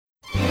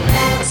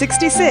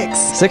66.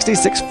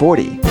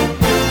 6640.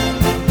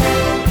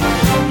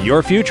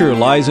 Your future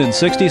lies in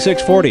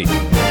 6640.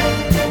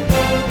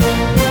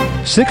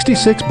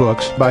 66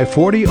 books by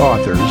 40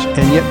 authors,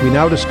 and yet we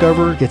now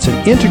discover it's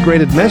an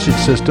integrated message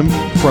system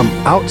from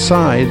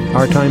outside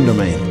our time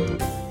domain.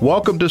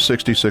 Welcome to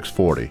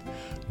 6640,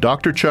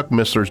 Dr. Chuck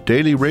Missler's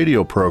daily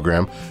radio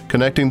program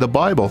connecting the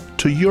Bible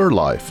to your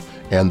life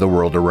and the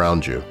world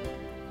around you.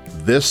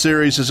 This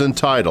series is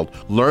entitled,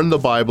 Learn the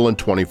Bible in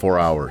 24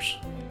 Hours.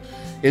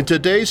 In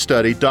today's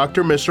study,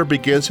 Dr. Missler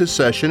begins his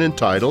session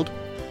entitled,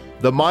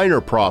 The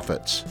Minor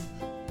Prophets.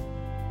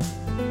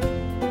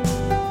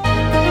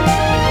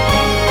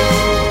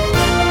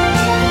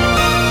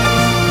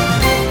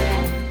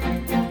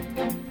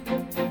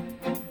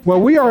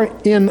 Well, we are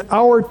in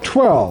hour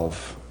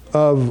 12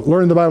 of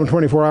Learn the Bible in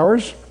 24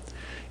 Hours,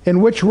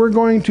 in which we're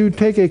going to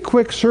take a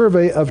quick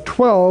survey of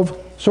 12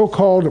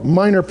 so-called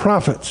minor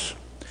prophets.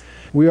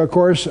 We, of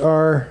course,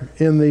 are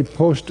in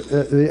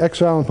the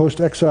exile and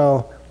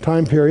post-exile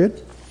time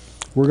period.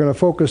 We're going to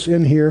focus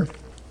in here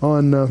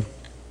on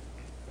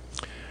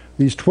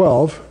these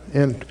 12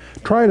 and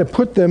try to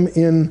put them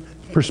in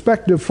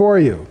perspective for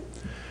you.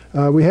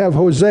 We have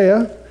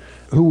Hosea,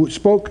 who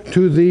spoke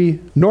to the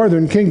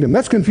northern kingdom.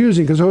 That's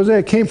confusing because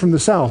Hosea came from the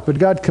south, but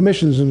God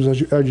commissions him,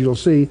 as you'll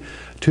see,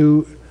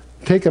 to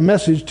take a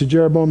message to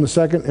Jeroboam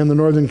II and the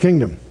northern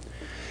kingdom.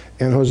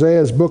 And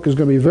Hosea's book is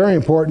going to be very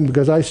important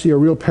because I see a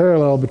real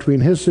parallel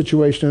between his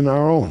situation and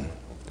our own.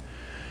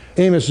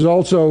 Amos is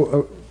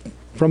also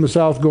from the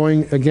south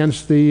going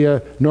against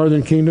the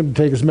northern kingdom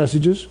to take his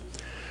messages.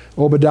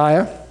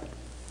 Obadiah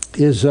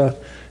is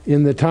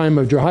in the time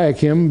of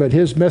Jehoiakim, but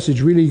his message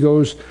really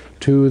goes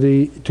to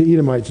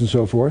Edomites and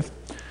so forth.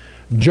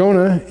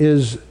 Jonah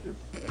is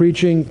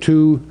preaching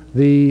to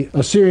the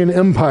Assyrian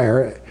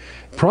Empire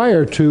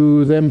prior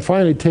to them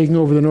finally taking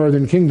over the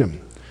northern kingdom.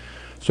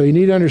 So you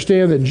need to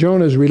understand that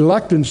Jonah's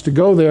reluctance to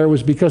go there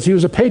was because he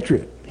was a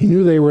patriot. He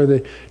knew they were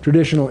the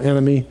traditional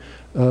enemy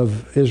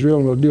of Israel,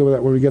 and we'll deal with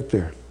that when we get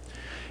there.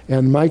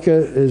 And Micah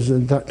is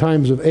in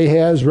times of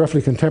Ahaz,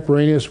 roughly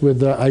contemporaneous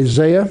with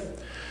Isaiah.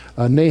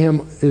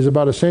 Nahum is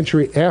about a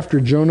century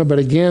after Jonah, but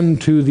again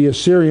to the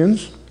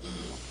Assyrians.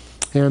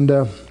 And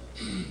and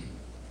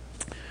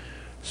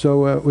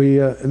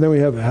then we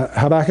have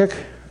Habakkuk,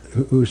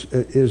 who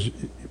is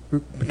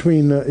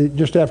between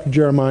just after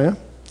Jeremiah.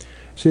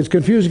 See, it's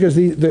confusing because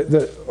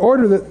the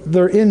order that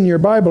they're in your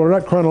Bible are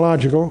not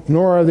chronological,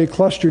 nor are they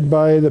clustered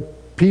by the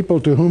people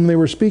to whom they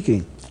were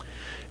speaking.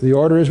 The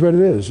order is what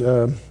it is.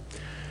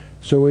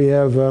 So we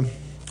have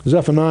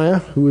Zephaniah,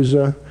 who is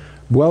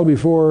well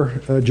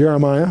before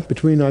Jeremiah,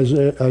 between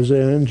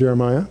Isaiah and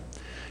Jeremiah.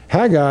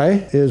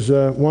 Haggai is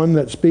one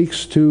that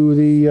speaks to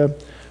the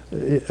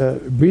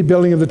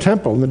rebuilding of the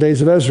temple in the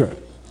days of Ezra.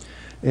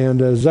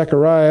 And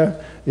Zechariah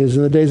is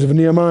in the days of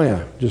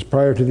Nehemiah, just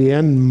prior to the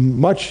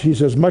end. He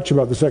says much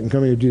about the second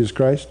coming of Jesus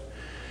Christ.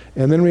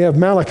 And then we have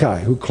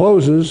Malachi, who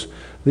closes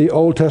the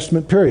Old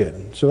Testament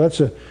period. So that's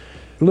a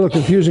little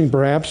confusing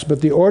perhaps, but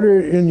the order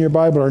in your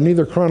Bible are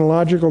neither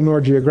chronological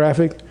nor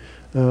geographic.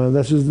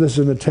 This is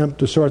an attempt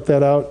to sort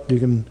that out. You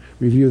can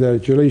review that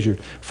at your leisure.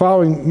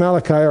 Following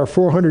Malachi are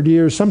 400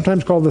 years,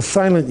 sometimes called the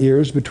silent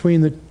years,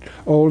 between the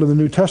Old and the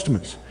New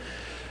Testaments.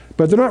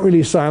 But they're not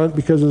really silent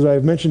because, as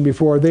I've mentioned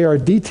before, they are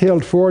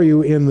detailed for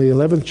you in the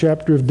 11th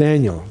chapter of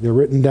Daniel. They're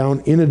written down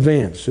in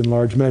advance in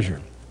large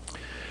measure.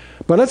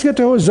 But let's get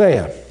to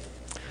Hosea.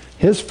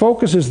 His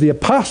focus is the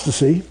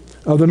apostasy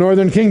of the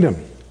northern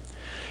kingdom.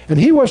 And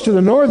he was to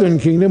the northern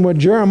kingdom what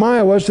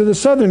Jeremiah was to the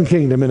southern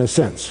kingdom, in a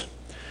sense.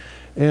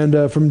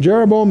 And from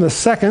Jeroboam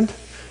II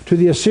to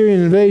the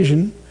Assyrian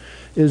invasion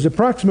is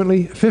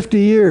approximately 50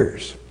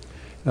 years.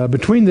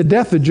 Between the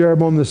death of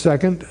Jeroboam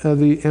II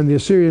and the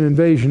Assyrian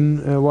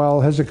invasion,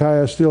 while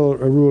Hezekiah still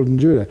ruled in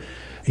Judah.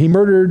 He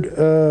murdered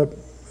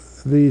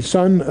the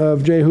son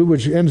of Jehu,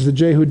 which ends the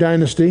Jehu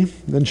dynasty.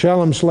 Then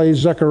Shallum slays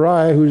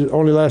Zechariah, who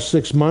only lasts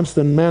 6 months.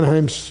 Then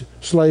Manahem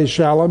slays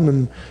Shallum,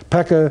 and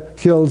Pekah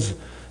kills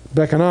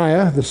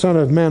Bechaniah, the son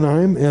of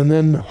Manahem. And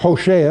then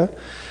Hoshea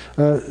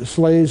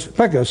slays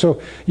Pekah.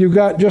 So you've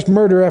got just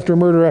murder after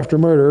murder after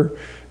murder,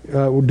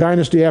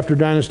 dynasty after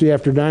dynasty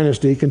after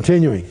dynasty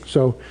continuing.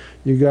 So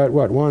you got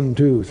what, 1,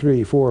 2,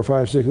 3, 4,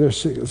 5, 6.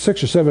 There's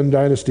 6 or 7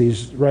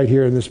 dynasties right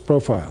here in this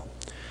profile.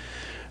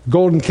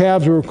 Golden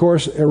calves were, of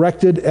course,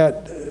 erected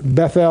at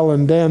Bethel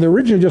and Dan. They're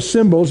originally just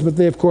symbols, but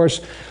they, of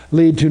course,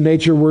 lead to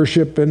nature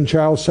worship and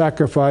child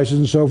sacrifices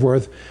and so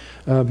forth.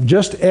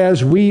 Just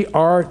as we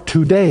are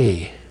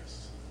today.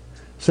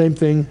 Same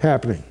thing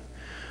happening.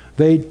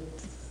 They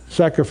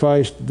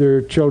sacrificed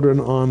their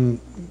children on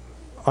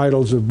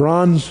idols of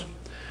bronze.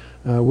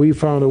 We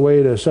found a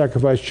way to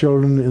sacrifice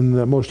children in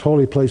the most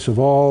holy place of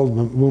all,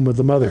 the womb of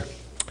the mother.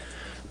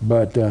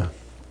 But the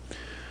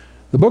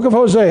book of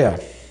Hosea,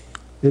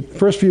 the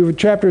first few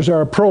chapters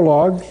are a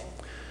prologue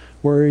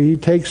where he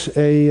takes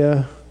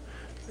an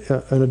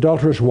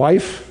adulterous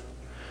wife,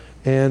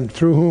 and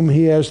through whom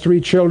he has 3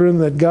 children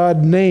that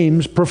God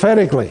names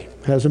prophetically,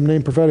 has them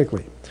named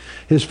prophetically.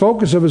 His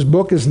focus of his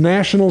book is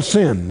national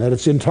sin, that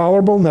it's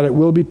intolerable and that it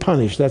will be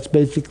punished. That's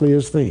basically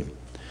his theme.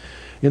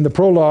 In the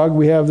prologue,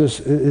 we have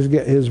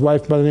his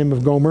wife by the name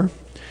of Gomer,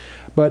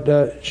 but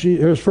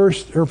her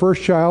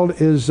first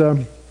child is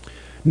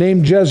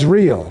named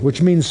Jezreel,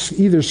 which means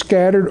either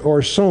scattered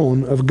or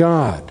sown of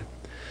God.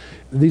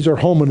 These are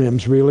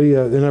homonyms, really.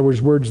 In other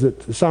words, words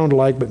that sound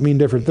alike but mean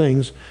different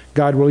things.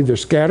 God will either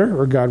scatter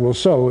or God will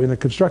sow in a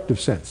constructive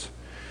sense.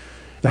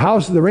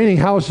 The reigning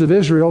house of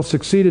Israel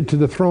succeeded to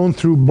the throne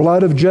through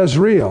blood of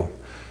Jezreel.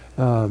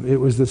 It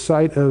was the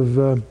site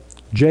of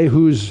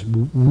Jehu's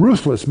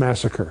ruthless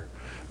massacre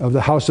of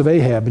the house of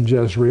Ahab in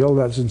Jezreel.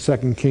 That's in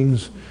 2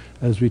 Kings,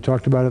 as we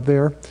talked about it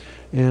there.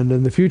 And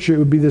in the future, it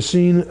would be the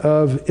scene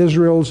of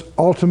Israel's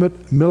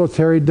ultimate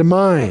military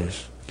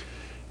demise.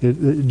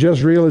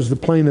 Jezreel is the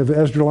plain of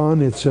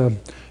Esdraelon. It's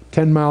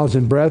 10 miles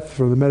in breadth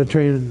from the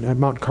Mediterranean at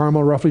Mount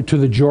Carmel, roughly, to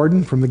the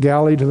Jordan, from the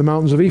Galilee to the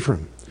mountains of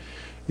Ephraim.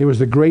 It was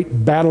the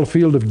great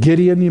battlefield of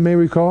Gideon, you may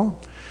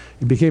recall.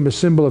 It became a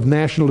symbol of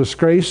national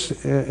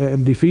disgrace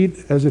and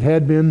defeat, as it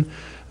had been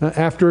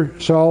after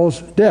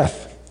Saul's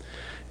death.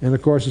 And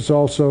of course, it's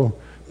also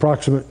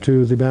proximate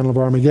to the Battle of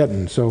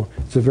Armageddon, so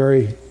it's a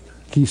very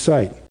key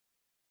site.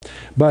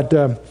 But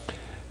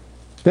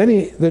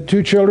then the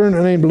two children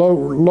are named Lo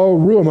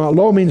Ruhamah.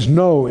 Lo means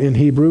no in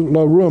Hebrew.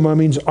 Lo Ruhamah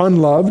means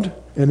unloved,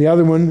 and the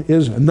other one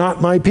is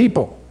not my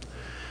people.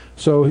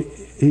 So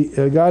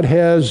God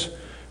has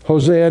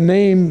Hosea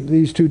name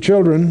these two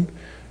children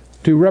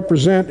to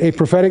represent a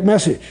prophetic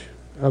message,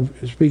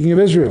 speaking of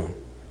Israel.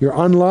 You're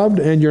unloved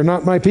and you're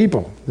not my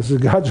people. This is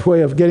God's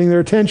way of getting their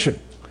attention.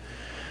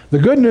 The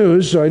good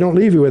news, so I don't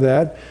leave you with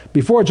that,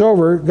 before it's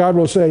over, God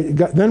will say,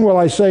 then will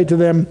I say to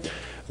them,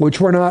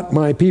 which were not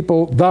my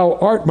people, thou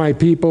art my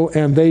people,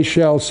 and they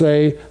shall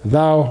say,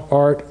 thou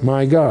art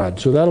my God.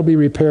 So that'll be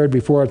repaired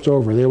before it's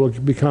over. They will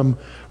become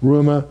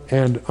Ruhamah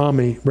and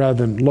Ami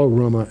rather than Lo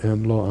Ruhamah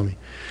and Lo Ami.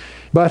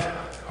 But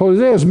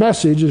Hosea's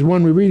message is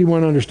one we really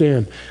want to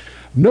understand.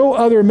 No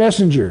other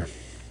messenger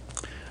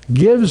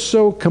gives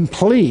so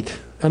complete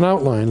an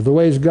outline of the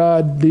ways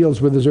God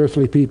deals with his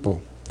earthly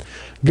people.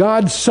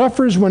 God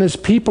suffers when his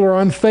people are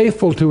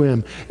unfaithful to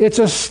him. It's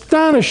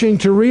astonishing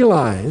to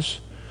realize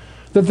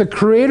that the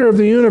creator of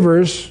the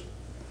universe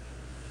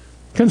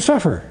can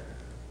suffer,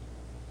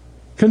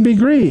 can be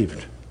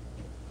grieved.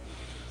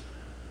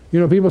 You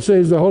know, people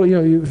say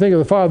you think of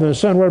the Father and the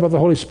Son, what about the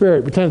Holy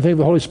Spirit? We tend to think of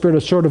the Holy Spirit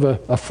as sort of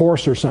a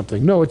force or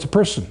something. No, it's a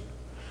person.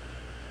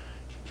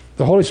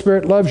 The Holy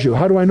Spirit loves you.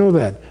 How do I know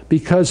that?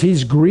 Because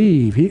he's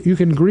grieved. You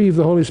can grieve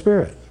the Holy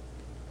Spirit.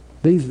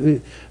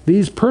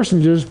 These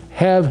personages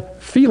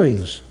have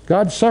feelings.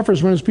 God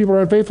suffers when his people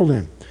are unfaithful to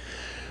him.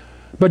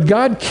 But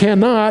God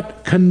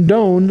cannot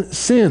condone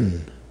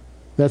sin.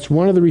 That's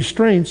one of the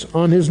restraints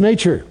on his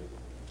nature.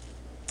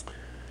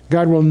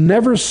 God will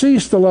never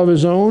cease to love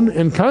his own,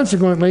 and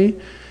consequently,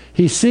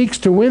 he seeks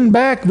to win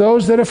back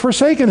those that have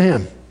forsaken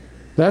him.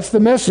 That's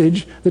the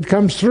message that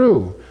comes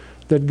through,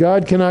 that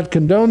God cannot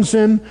condone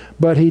sin,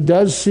 but he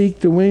does seek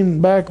to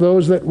win back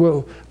those that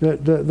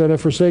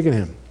have forsaken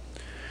him.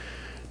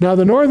 Now,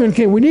 the northern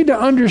kingdom, we need to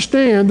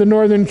understand the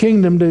northern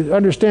kingdom to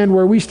understand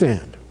where we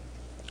stand.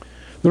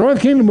 The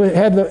northern kingdom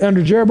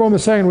under Jeroboam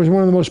II was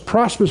one of the most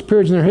prosperous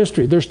periods in their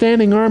history. Their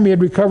standing army had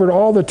recovered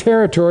all the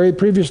territory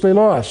previously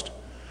lost.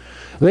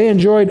 They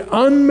enjoyed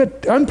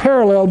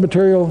unparalleled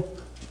material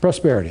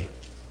prosperity.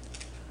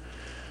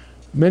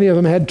 Many of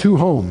them had 2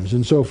 homes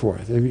and so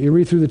forth. If you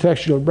read through the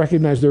text, you'll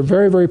recognize they're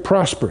very, very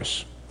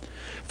prosperous.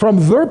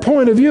 From their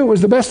point of view, it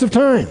was the best of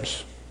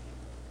times.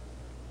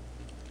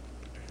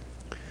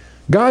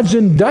 God's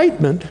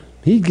indictment,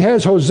 he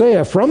has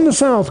Hosea from the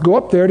south go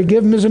up there to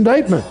give him his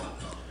indictment.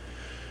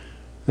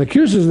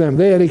 Accuses them.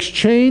 They had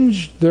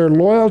exchanged their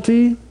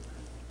loyalty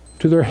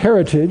to their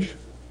heritage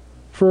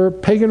for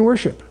pagan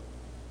worship.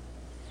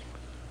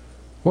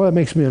 Well, that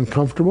makes me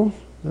uncomfortable.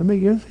 Aren't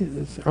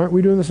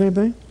we doing the same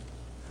thing?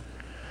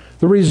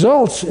 The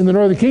results in the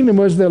northern kingdom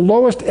was the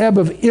lowest ebb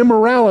of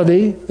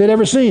immorality they'd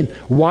ever seen.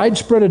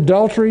 Widespread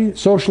adultery,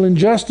 social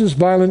injustice,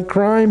 violent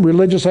crime,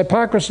 religious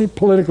hypocrisy,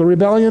 political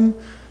rebellion,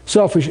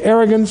 selfish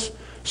arrogance,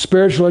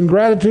 spiritual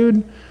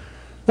ingratitude.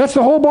 That's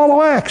the whole ball of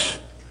wax.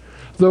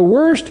 The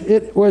worst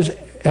it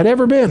had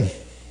ever been.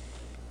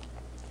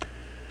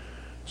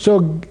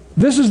 So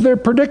this is their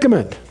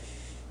predicament.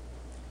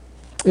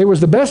 It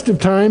was the best of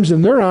times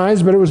in their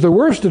eyes, but it was the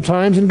worst of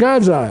times in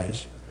God's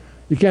eyes.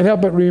 You can't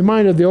help but be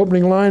reminded of the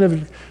opening line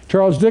of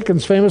Charles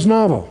Dickens' famous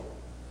novel,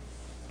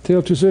 Tale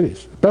of Two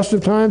Cities. Best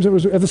of times, it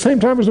was at the same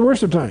time it was the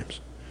worst of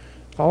times.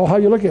 All how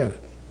you look at it.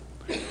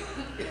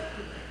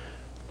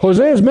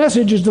 Hosea's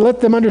message is to let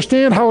them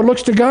understand how it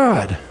looks to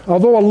God.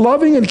 Although a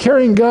loving and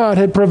caring God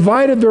had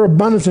provided their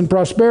abundance and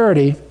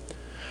prosperity,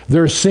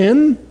 their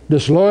sin,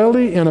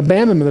 disloyalty, and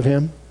abandonment of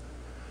him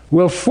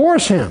will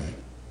force him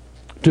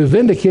to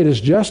vindicate his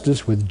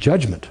justice with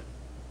judgment.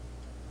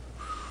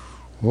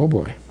 Oh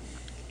boy.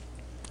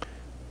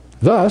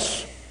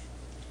 Thus,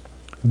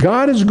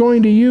 God is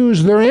going to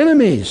use their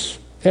enemies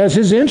as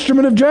his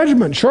instrument of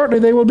judgment. Shortly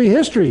they will be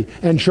history,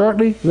 and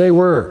shortly they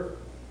were.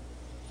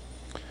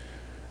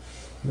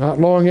 Not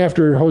long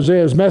after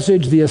Hosea's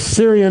message, the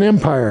Assyrian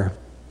Empire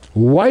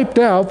wiped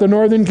out the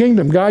northern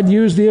kingdom. God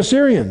used the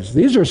Assyrians.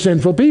 These are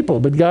sinful people,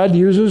 but God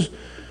uses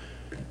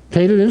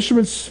tainted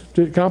instruments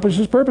to accomplish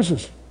his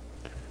purposes.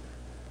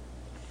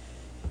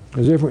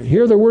 As if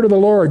hear the word of the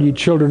Lord, ye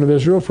children of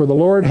Israel, for the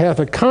Lord hath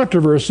a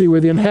controversy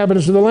with the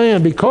inhabitants of the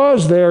land,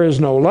 because there is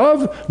no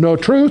love, no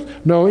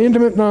truth, no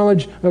intimate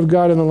knowledge of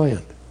God in the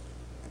land.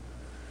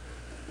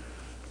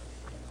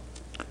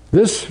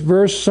 This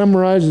verse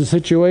summarizes the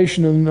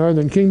situation in the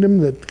northern kingdom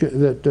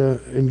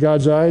that in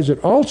God's eyes.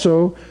 It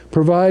also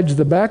provides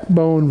the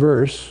backbone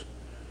verse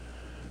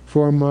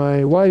for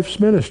my wife's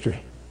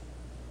ministry.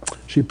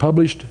 She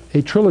published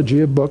a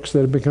trilogy of books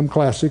that have become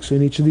classics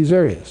in each of these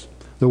areas.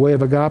 The Way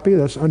of Agape,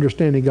 that's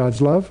understanding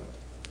God's love.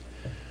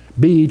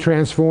 Be Ye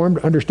Transformed,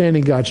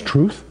 understanding God's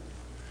truth.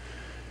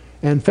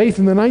 And Faith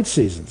in the Night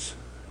Seasons,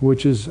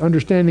 which is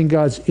understanding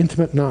God's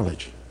intimate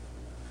knowledge.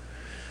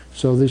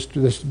 So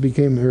this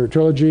became her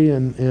trilogy,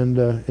 and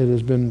it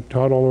has been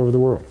taught all over the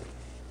world.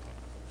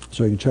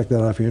 So you can check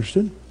that out if you're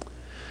interested.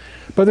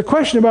 But the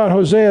question about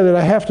Hosea that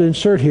I have to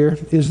insert here,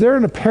 is there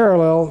a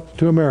parallel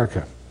to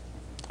America?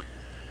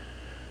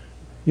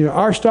 You know,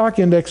 our stock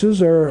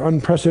indexes are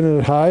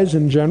unprecedented highs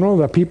in general.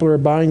 The people are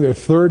buying their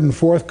third and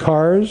fourth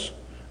cars.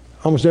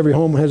 Almost every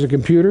home has a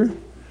computer.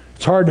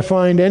 It's hard to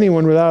find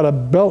anyone without a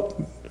belt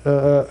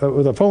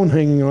with a phone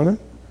hanging on it.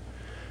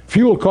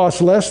 Fuel costs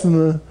less than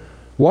the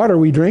water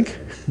we drink.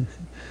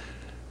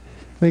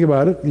 Think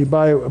about it. You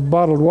buy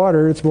bottled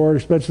water, it's more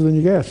expensive than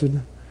your gas, isn't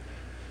it?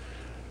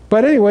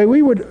 But anyway,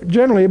 we would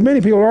generally,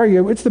 many people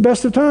argue, it's the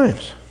best of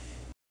times.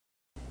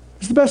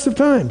 It's the best of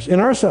times in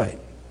our sight.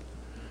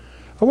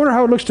 I wonder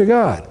how it looks to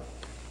God.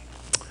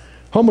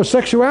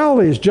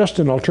 Homosexuality is just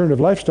an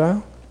alternative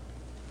lifestyle.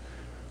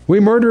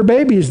 We murder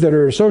babies that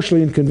are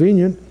socially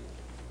inconvenient.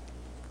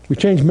 We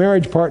change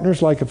marriage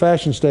partners like a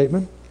fashion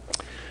statement.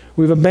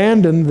 We've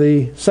abandoned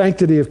the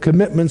sanctity of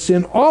commitments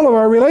in all of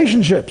our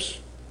relationships,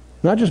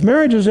 not just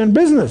marriages, and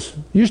business.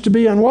 Used to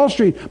be on Wall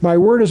Street, my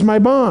word is my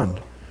bond.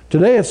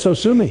 Today it's so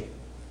sue me.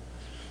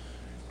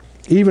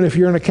 Even if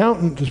you're an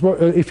accountant,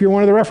 if you're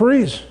one of the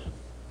referees.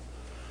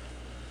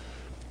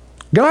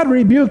 God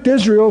rebuked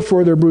Israel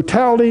for their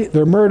brutality,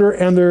 their murder,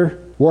 and their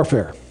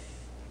warfare.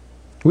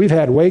 We've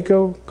had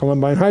Waco,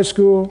 Columbine High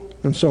School,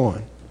 and so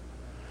on.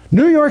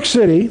 New York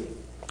City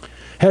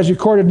has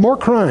recorded more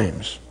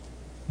crimes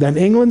than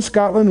England,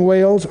 Scotland,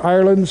 Wales,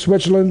 Ireland,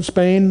 Switzerland,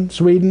 Spain,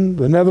 Sweden,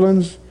 the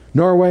Netherlands,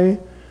 Norway,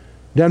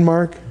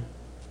 Denmark,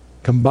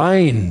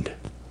 combined.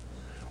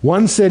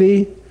 One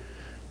city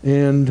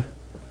and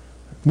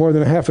more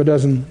than a half a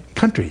dozen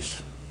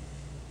countries.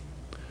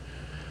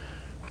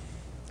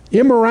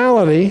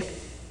 Immorality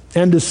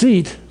and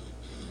deceit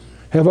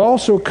have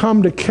also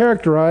come to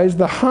characterize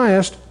the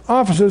highest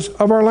offices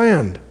of our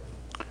land.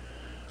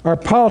 Our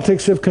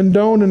politics have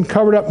condoned and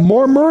covered up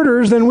more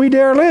murders than we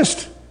dare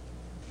list.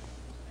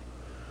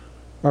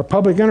 Our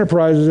public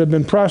enterprises have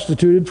been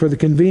prostituted for the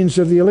convenience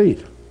of the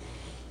elite.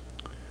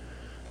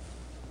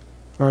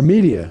 Our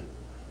media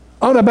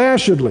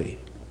unabashedly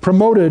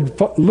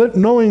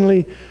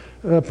knowingly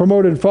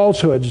promoted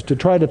falsehoods to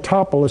try to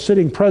topple a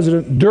sitting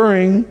president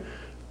during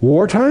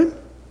wartime.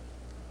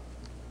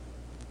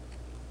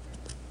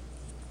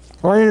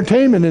 Our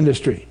entertainment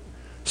industry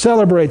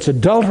celebrates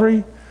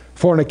adultery,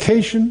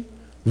 fornication,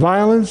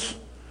 violence,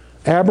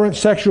 aberrant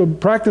sexual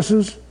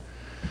practices,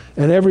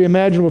 and every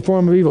imaginable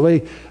form of evil.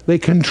 They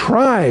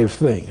contrive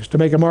things to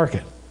make a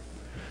market.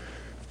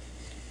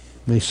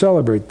 They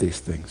celebrate these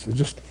things.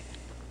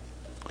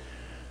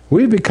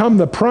 We've become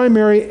the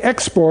primary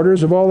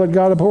exporters of all that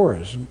God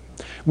abhors.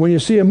 When you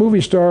see a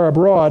movie star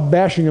abroad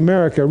bashing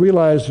America,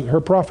 realize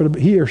their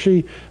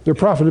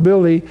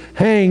profitability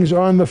hangs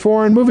on the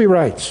foreign movie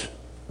rights.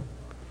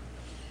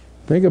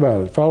 Think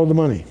about it. Follow the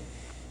money.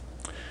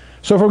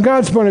 So from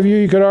God's point of view,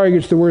 you could argue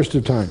it's the worst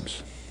of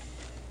times.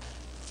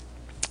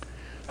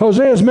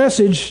 Hosea's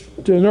message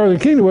to the northern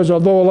kingdom was,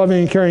 although a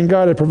loving and caring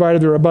God had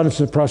provided their abundance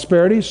of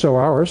prosperity, so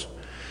ours.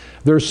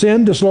 Their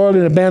sin, disloyalty,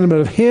 and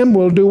abandonment of Him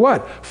will do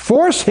what?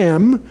 Force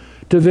Him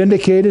to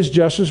vindicate His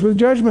justice with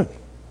judgment.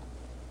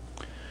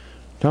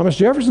 Thomas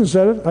Jefferson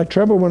said it, I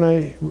tremble when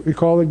I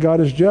recall that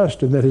God is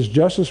just and that His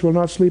justice will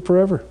not sleep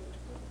forever.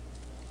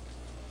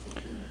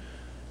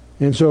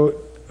 And so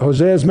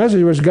Hosea's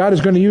message was God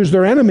is going to use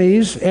their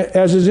enemies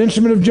as His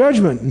instrument of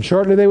judgment, and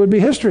shortly they would be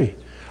history.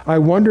 I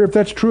wonder if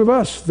that's true of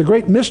us. The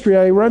great mystery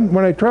I run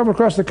when I travel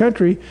across the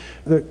country,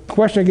 the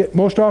question I get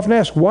most often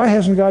asked, why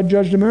hasn't God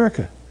judged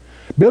America?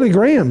 Billy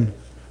Graham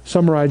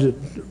summarized it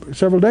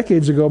several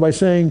decades ago by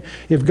saying,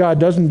 if God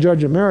doesn't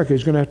judge America,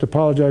 He's going to have to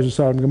apologize to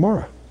Sodom and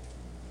Gomorrah.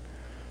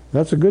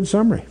 That's a good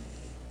summary.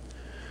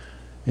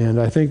 And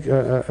I think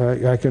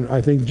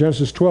I think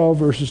Genesis 12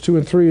 verses 2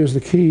 and 3 is the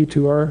key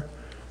to our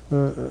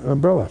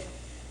umbrella.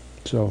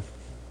 So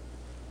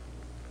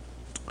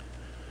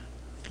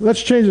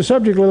let's change the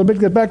subject a little bit,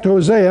 get back to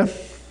Hosea.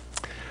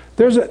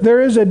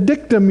 There is a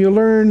dictum you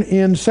learn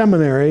in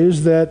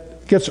seminaries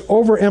that gets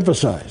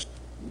overemphasized.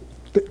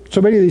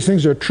 So many of these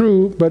things are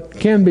true, but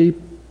can be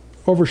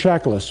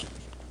over-shackless.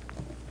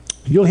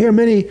 You'll hear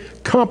many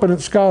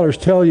competent scholars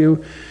tell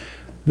you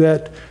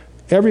that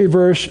every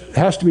verse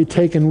has to be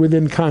taken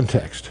within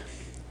context.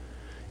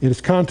 In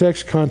its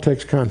context,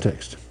 context,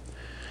 context.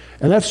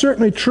 And that's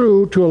certainly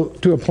true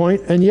to a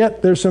point, and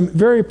yet there's some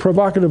very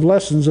provocative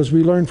lessons as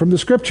we learn from the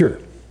Scripture.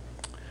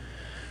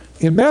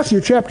 In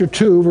Matthew chapter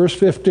 2, verse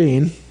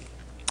 15,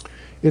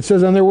 it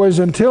says, "And there was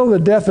until the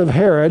death of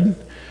Herod,"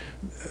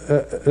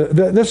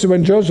 this is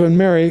when Joseph and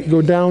Mary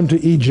go down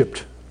to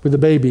Egypt with the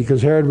baby,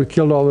 because Herod would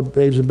kill all the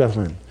babes in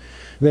Bethlehem.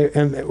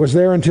 And it was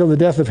there until the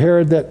death of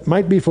Herod that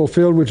might be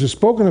fulfilled, which is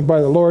spoken of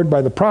by the Lord,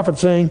 by the prophet,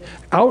 saying,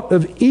 "Out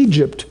of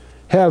Egypt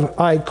have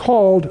I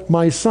called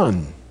my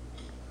son."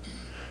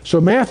 So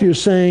Matthew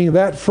is saying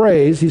that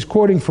phrase, he's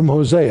quoting from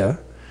Hosea,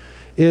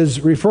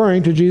 is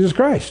referring to Jesus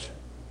Christ.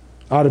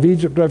 Out of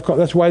Egypt I've called,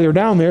 that's why they're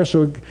down there,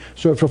 so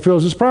it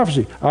fulfills this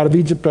prophecy. Out of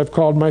Egypt I've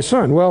called my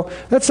son. Well,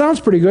 that sounds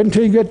pretty good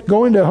until you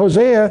go into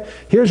Hosea.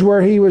 Here's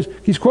where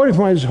he's quoting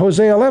from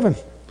Hosea 11.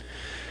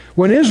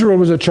 "When Israel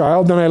was a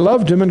child, then I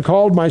loved him and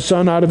called my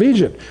son out of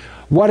Egypt."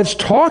 What it's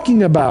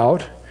talking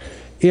about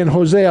in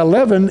Hosea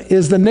 11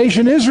 is the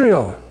nation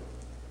Israel.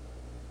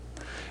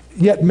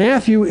 Yet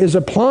Matthew is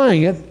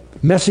applying it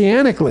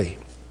messianically.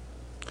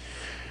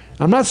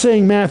 I'm not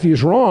saying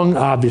Matthew's wrong,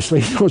 obviously,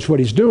 he knows what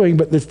he's doing,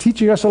 but it's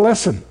teaching us a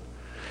lesson.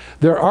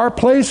 There are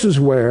places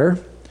where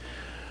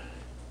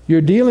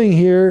you're dealing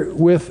here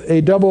with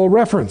a double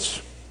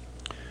reference.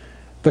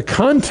 The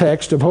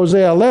context of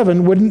Hosea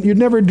 11, you'd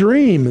never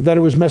dream that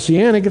it was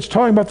messianic. It's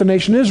talking about the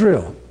nation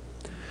Israel.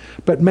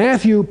 But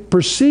Matthew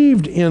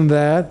perceived in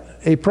that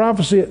a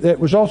prophecy that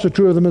was also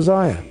true of the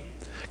Messiah,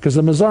 because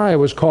the Messiah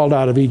was called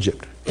out of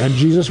Egypt, and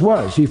Jesus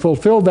was. He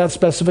fulfilled that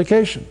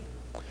specification.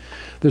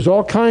 There's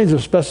all kinds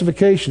of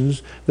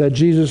specifications that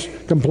Jesus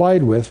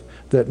complied with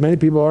that many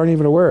people aren't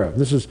even aware of.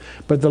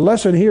 But the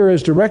lesson here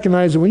is to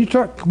recognize that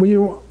when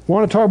you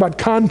want to talk about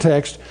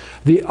context,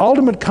 the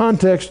ultimate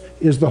context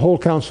is the whole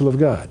counsel of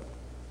God.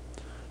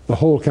 The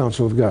whole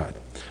counsel of God,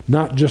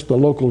 not just the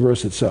local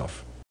verse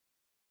itself.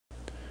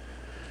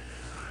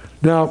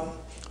 Now,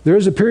 there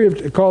is a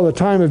period called the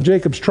time of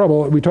Jacob's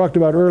trouble. We talked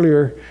about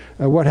earlier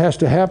what has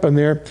to happen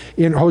there.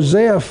 In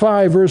Hosea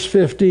 5, verse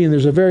 15,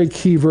 there's a very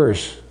key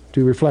verse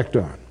to reflect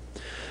on.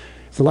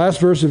 It's the last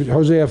verse of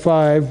Hosea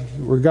 5,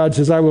 where God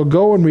says, "I will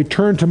go and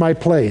return to my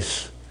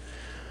place."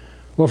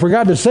 Well, for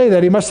God to say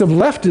that, he must have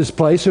left his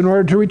place in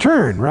order to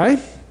return, right?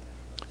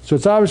 So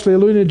it's obviously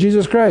alluding to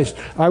Jesus Christ.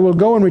 "I will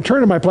go and return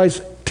to my place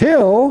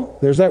till,"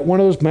 there's that one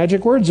of those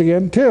magic words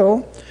again,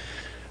 "till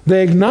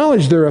they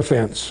acknowledge their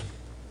offense."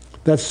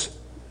 That's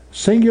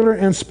singular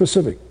and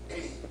specific.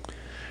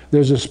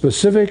 There's a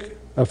specific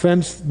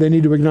offense they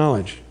need to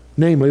acknowledge,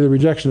 namely the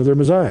rejection of their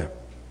Messiah.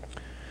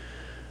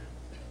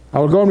 "I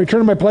will go and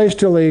return to my place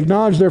till they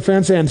acknowledge their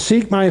offense and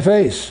seek my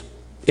face.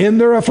 In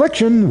their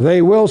affliction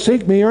they will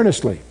seek me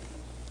earnestly."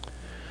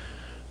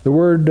 The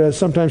word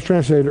sometimes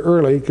translated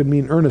early could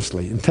mean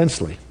earnestly,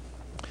 intensely.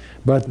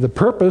 But the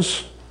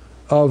purpose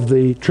of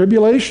the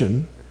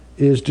tribulation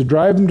is to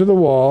drive them to the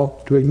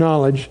wall, to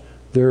acknowledge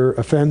their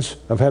offense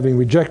of having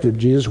rejected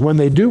Jesus. When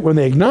they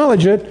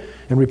acknowledge it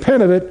and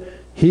repent of it,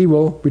 he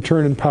will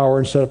return in power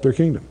and set up their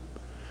kingdom.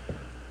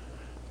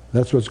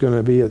 That's what's going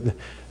to be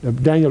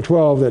Daniel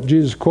 12 that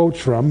Jesus quotes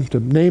from to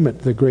name it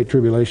the Great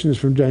Tribulation is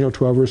from Daniel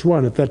 12 verse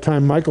 1. "At that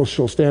time Michael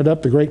shall stand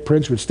up, the great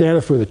prince which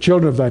standeth for the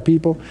children of thy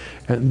people,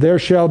 and there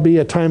shall be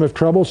a time of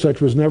trouble, such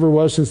was never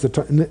was since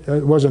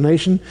was a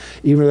nation,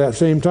 even at that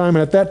same time.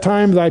 And at that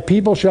time thy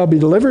people shall be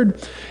delivered,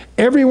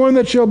 every one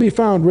that shall be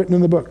found written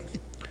in the book."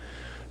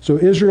 So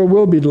Israel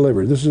will be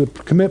delivered. This is a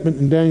commitment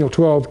in Daniel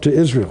 12 to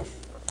Israel.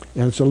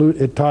 And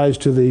it ties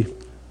to the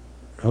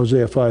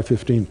Hosea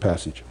 5:15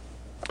 passage.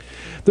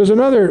 There's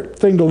another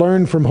thing to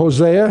learn from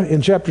Hosea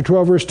in chapter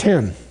 12, verse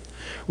 10,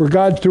 where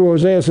God through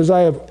Hosea says,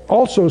 "I have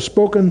also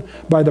spoken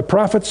by the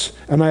prophets,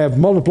 and I have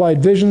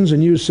multiplied visions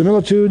and used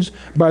similitudes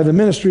by the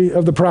ministry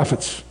of the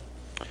prophets."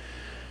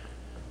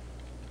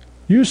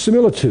 Use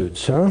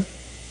similitudes, huh?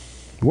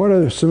 What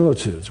are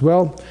similitudes?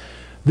 Well,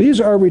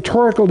 these are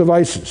rhetorical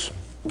devices.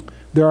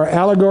 There are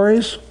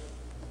allegories,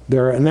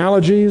 there are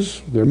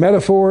analogies, there are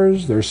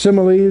metaphors, there are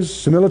similes,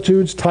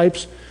 similitudes,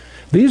 types.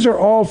 These are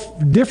all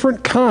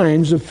different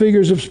kinds of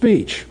figures of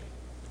speech.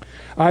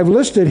 I've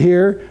listed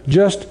here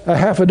just a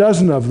half a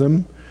dozen of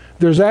them.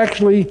 There's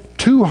actually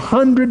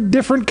 200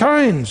 different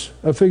kinds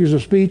of figures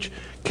of speech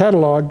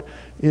cataloged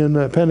in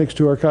the appendix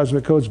to our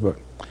Cosmic Codes book.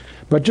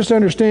 But just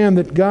understand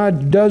that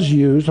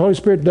the Holy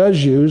Spirit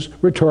does use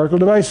rhetorical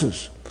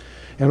devices.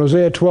 And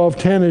Hosea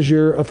 12:10 is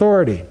your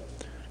authority.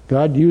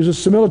 God uses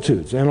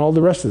similitudes and all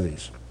the rest of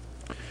these.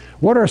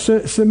 What are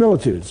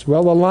similitudes?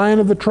 Well, the Lion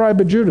of the tribe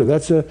of Judah,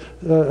 that's a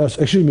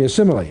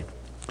simile.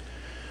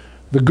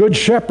 The Good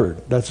Shepherd,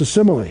 that's a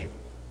simile.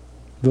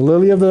 The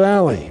lily of the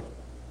valley.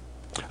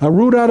 A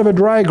root out of a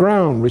dry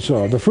ground, we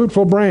saw. The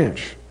fruitful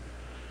branch.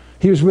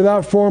 He was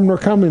without form nor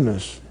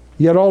comeliness,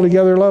 yet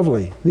altogether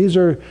lovely. These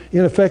are,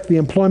 in effect, the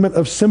employment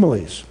of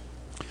similes.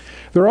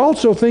 There are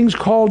also things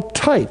called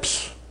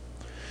types.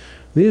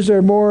 These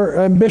are more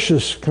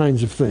ambitious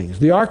kinds of things.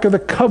 The Ark of the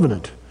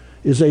Covenant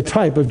is a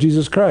type of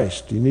Jesus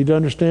Christ. You need to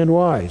understand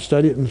why.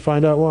 Study it and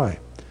find out why.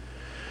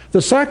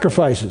 The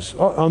sacrifices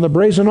on the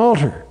brazen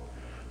altar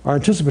are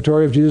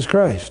anticipatory of Jesus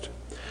Christ.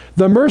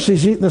 The mercy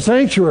seat in the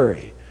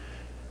sanctuary,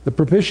 the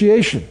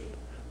propitiation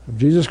of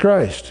Jesus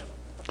Christ.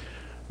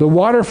 The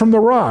water from the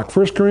rock,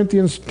 1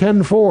 Corinthians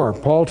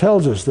 10:4, Paul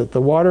tells us that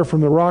the water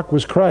from the rock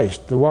was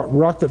Christ. The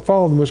rock that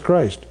followed them was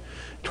Christ.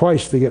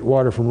 Twice they get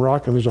water from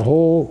rock, and there's a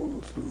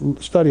whole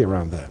study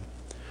around that.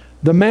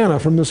 The manna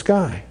from the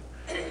sky.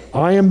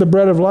 I am the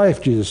bread of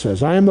life, Jesus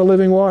says. I am the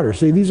living water.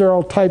 See, these are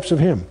all types of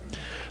him.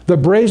 The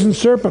brazen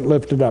serpent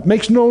lifted up.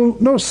 Makes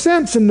no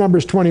sense in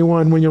Numbers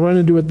 21 when you run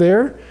into it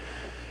there.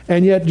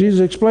 And yet Jesus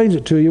explains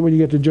it to you when you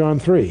get to John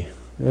 3.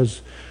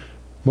 As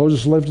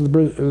Moses lifted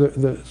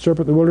the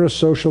serpent in the wilderness,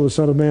 so shall the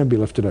Son of Man be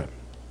lifted up.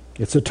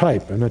 It's a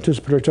type, an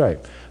anticipatory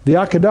type. The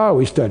Akedah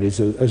we study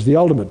as the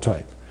ultimate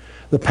type.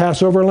 The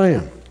Passover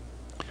lamb.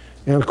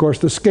 And of course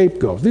the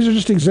scapegoat. These are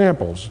just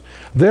examples.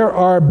 There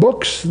are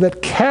books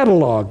that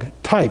catalog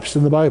types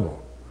in the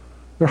Bible.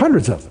 There are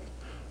hundreds of them.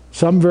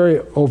 Some very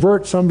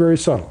overt, some very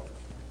subtle.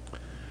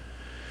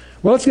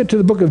 Well, let's get to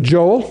the book of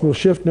Joel. We'll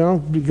shift now.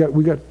 We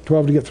got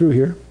 12 to get through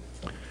here.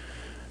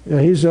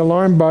 He's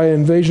alarmed by an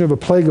invasion of a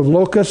plague of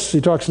locusts.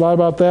 He talks a lot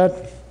about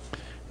that.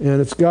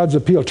 And it's God's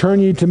appeal. Turn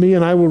ye to me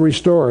and I will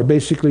restore.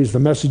 Basically, is the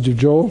message of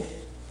Joel.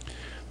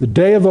 The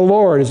day of the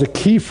Lord is a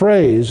key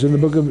phrase in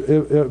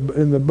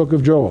the book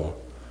of Joel.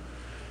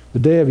 The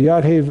day of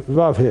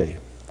Yad-Heh-Vav-Heh,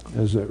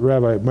 as a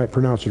rabbi might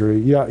pronounce it, or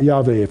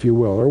Yahweh, if you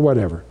will, or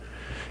whatever.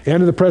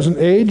 End of the present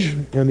age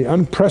and the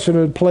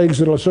unprecedented plagues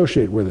that will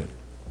associate with it.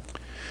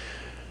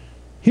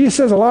 He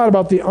says a lot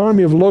about the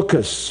army of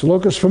locusts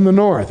from the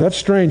north. That's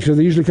strange because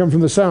they usually come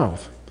from the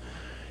south.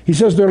 He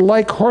says they're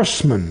like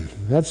horsemen.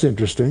 That's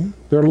interesting.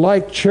 They're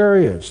like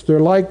chariots. They're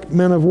like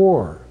men of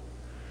war.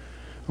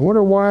 I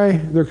wonder why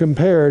they're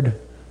compared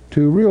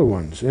to real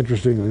ones,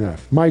 interestingly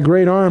enough. My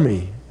great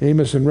army.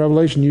 Amos and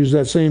Revelation use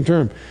that same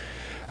term.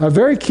 A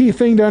very key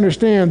thing to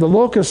understand, the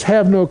locusts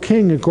have no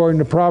king according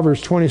to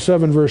Proverbs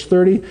 27 verse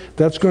 30.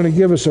 That's going to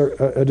give us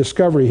a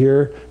discovery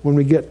here when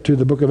we get to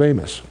the book of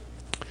Amos.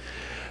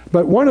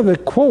 But one of the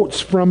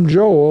quotes from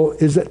Joel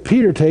is that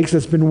Peter takes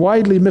that's been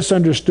widely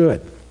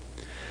misunderstood.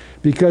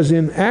 Because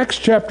in Acts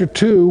chapter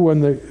 2, when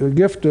the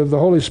gift of the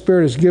Holy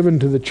Spirit is given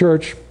to the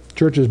church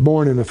is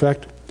born in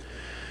effect,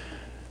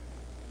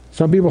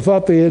 some people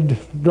thought they had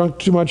drunk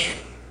too much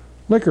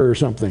liquor or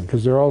something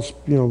because they're all,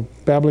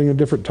 babbling in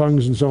different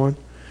tongues and so on.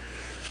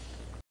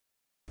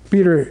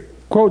 Peter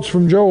quotes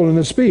from Joel in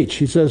his speech.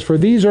 He says, "For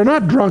these are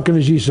not drunken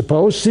as ye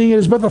suppose, seeing it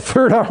is but the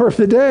third hour of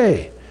the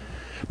day.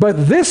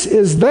 But this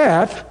is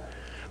that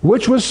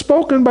which was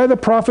spoken by the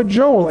prophet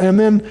Joel." And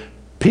then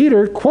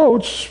Peter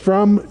quotes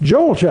from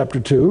Joel chapter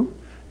 2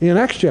 in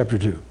Acts chapter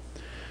 2.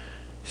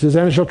 He says,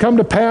 "And it shall come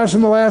to pass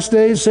in the last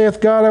days,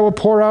 saith God, I will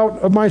pour out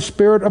of my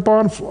spirit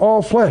upon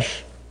all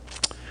flesh.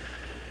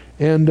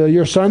 And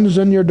your sons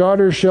and your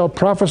daughters shall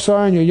prophesy,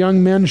 and your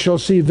young men shall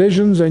see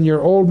visions, and your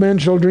old men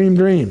shall dream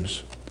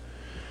dreams.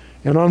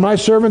 And on my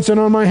servants and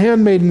on my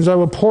handmaidens I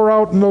will pour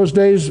out in those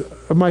days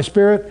of my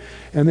spirit,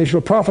 and they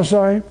shall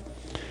prophesy.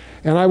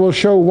 And I will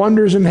show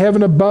wonders in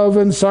heaven above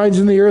and signs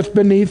in the earth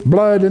beneath,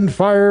 blood and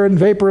fire and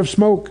vapor of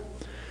smoke.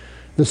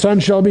 The sun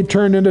shall be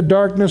turned into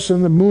darkness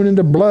and the moon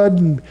into blood,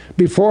 and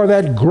before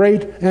that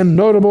great and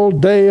notable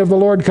day of the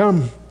Lord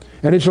come.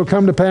 And it shall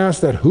come to pass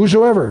that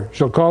whosoever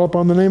shall call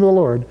upon the name of the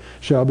Lord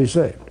shall be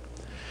saved."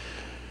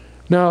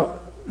 Now,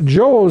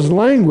 Joel's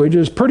language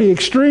is pretty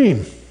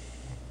extreme.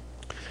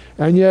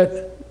 And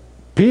yet,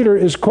 Peter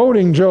is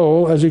quoting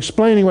Joel as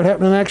explaining what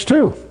happened in Acts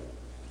 2.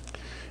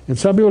 And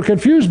some people are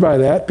confused by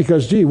that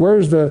because,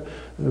 where's the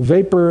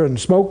vapor and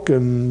smoke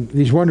and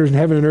these wonders in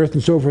heaven and earth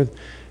and so forth,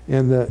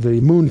 and the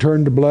moon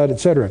turned to blood,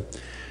 etc.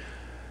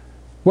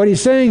 What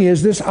he's saying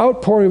is this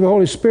outpouring of the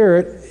Holy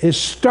Spirit is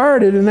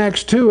started in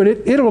Acts 2, and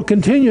it will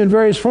continue in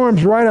various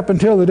forms right up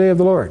until the day of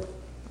the Lord,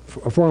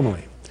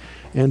 formally.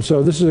 And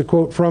so this is a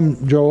quote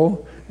from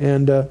Joel,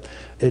 and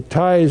it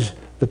ties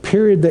the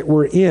period that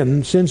we're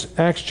in since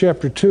Acts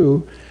chapter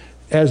 2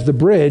 as the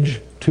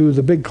bridge to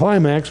the big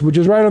climax, which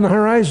is right on the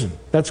horizon.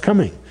 That's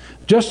coming.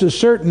 Just as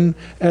certain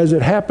as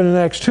it happened in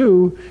Acts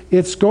 2,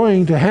 it's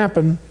going to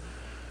happen.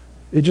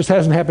 It just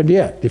hasn't happened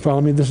yet. You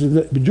follow me? This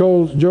is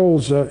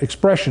Joel's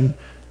expression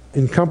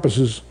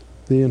encompasses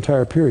the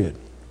entire period.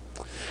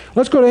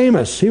 Let's go to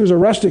Amos. He was a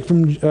rustic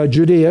from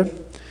Judea,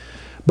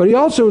 but he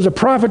also was a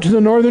prophet to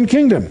the northern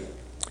kingdom.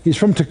 He's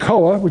from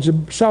Tekoa, which is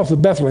south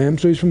of Bethlehem,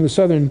 so he's from the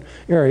southern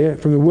area,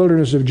 from the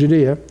wilderness of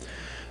Judea.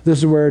 This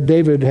is where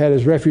David had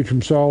his refuge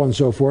from Saul and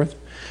so forth.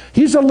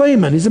 He's a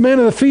layman. He's a man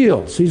of the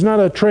fields. He's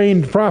not a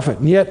trained prophet,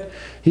 and yet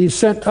he's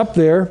sent up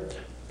there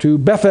to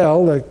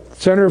Bethel, the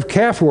center of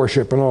calf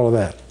worship and all of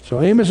that.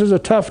 So Amos is a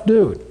tough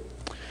dude.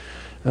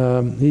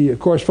 He, of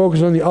course,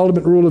 focused on the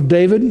ultimate rule of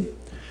David,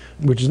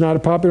 which is not a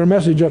popular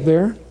message up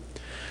there.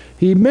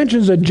 He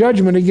mentions a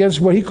judgment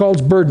against what he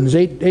calls burdens,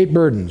 eight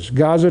burdens: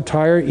 Gaza,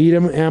 Tyre,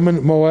 Edom,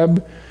 Ammon,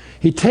 Moab.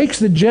 He takes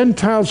the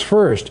Gentiles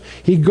first.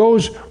 He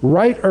goes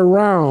right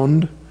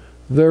around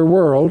their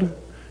world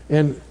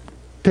and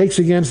takes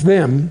against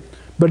them,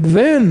 but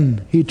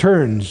then he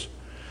turns.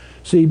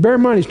 See, bear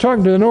in mind, he's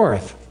talking to the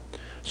north.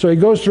 So he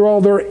goes through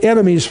all their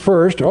enemies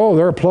first. Oh,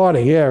 they're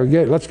applauding. Yeah,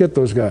 let's get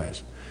those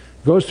guys.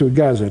 Goes to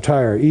Gaza,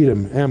 Tyre,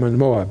 Edom, Ammon,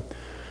 Moab.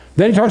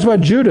 Then he talks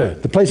about Judah,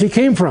 the place he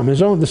came from,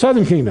 the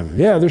southern kingdom.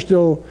 Yeah, they're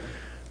still...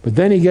 But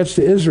then he gets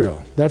to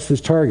Israel. That's his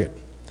target.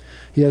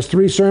 He has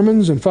 3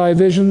 sermons and 5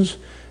 visions,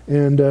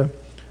 but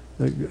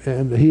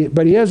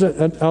he has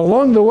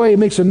along the way he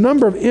makes a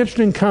number of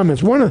interesting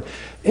comments. One of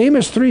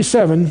Amos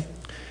 3:7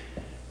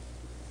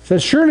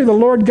 says, "Surely the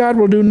Lord God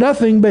will do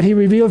nothing, but he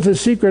reveals his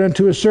secret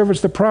unto his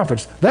servants the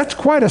prophets." That's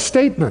quite a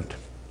statement.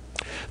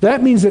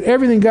 That means that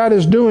everything God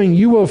is doing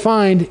you will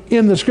find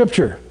in the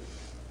Scripture.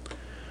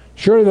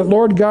 Surely the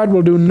Lord God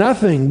will do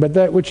nothing but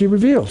that which he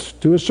reveals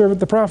to his servant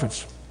the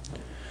prophets.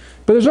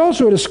 But there's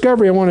also a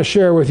discovery I want to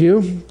share with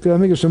you, because I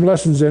think there's some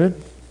lessons in it.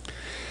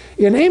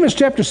 In Amos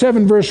chapter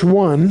 7, verse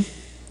 1,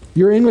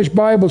 your English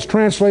Bible is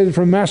translated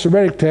from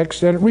Masoretic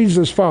text, and it reads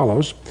as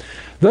follows: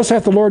 "Thus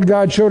hath the Lord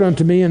God showed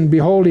unto me, and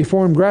behold, he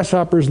formed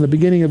grasshoppers in the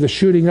beginning of the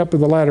shooting up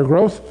of the latter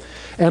growth,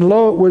 and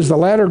lo, it was the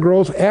latter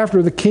growth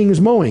after the king's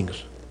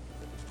mowings."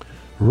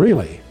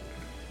 Really?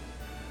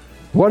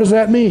 What does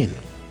that mean?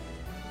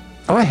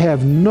 I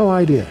have no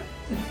idea.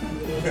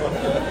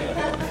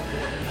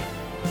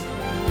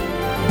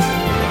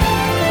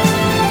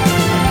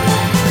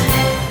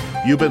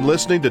 You've been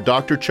listening to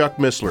Dr. Chuck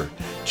Missler,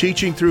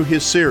 teaching through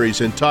his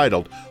series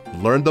entitled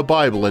Learn the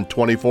Bible in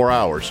 24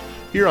 Hours,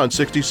 here on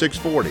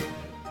 6640.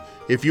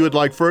 If you would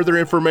like further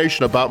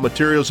information about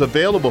materials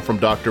available from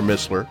Dr.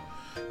 Missler,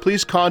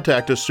 please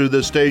contact us through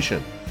this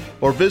station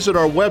or visit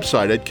our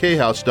website at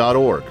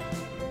khouse.org.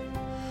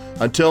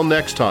 Until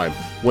next time,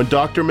 when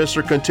Dr.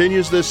 Missler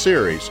continues this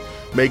series,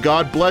 may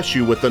God bless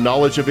you with the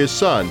knowledge of his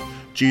Son,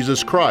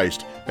 Jesus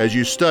Christ, as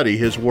you study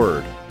his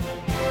Word.